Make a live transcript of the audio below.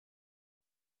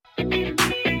This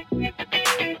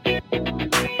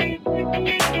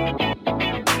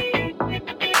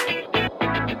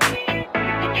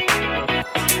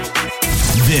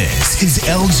is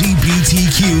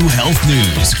LGBTQ Health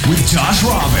News with Josh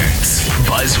Robbins.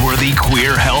 Buzzworthy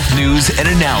queer health news and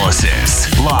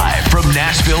analysis. Live from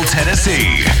Nashville,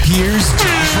 Tennessee. Here's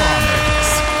Josh Robbins.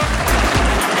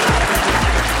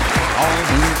 All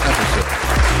new episode.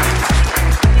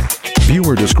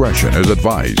 Viewer discretion is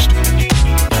advised.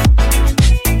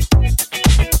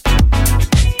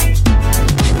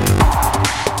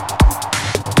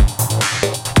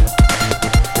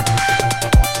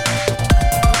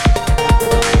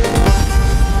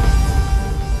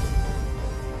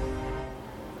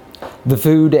 The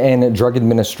Food and Drug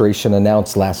Administration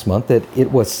announced last month that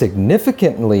it was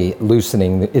significantly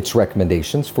loosening its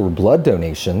recommendations for blood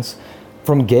donations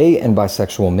from gay and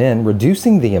bisexual men,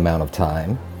 reducing the amount of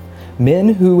time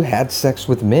men who had sex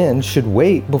with men should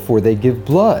wait before they give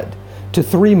blood to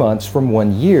 3 months from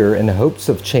 1 year, in hopes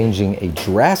of changing a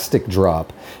drastic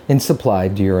drop in supply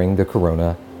during the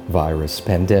coronavirus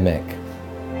pandemic.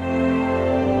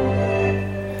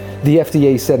 The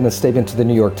FDA said in a statement to the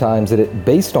New York Times that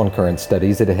based on current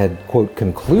studies, it had, quote,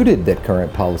 concluded that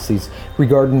current policies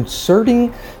regarding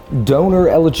certain donor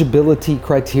eligibility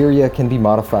criteria can be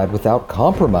modified without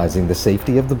compromising the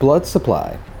safety of the blood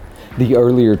supply. The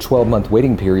earlier 12-month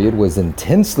waiting period was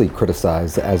intensely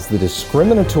criticized as the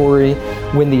discriminatory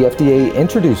when the FDA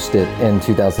introduced it in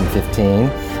 2015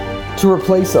 to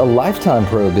replace a lifetime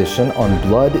prohibition on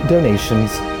blood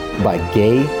donations by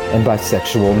gay and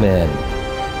bisexual men.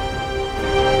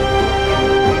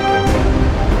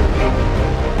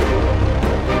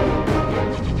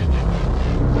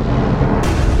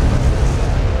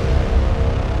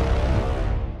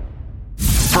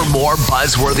 For more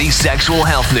buzzworthy sexual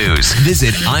health news,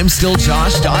 visit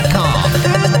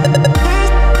I'mStillJosh.com.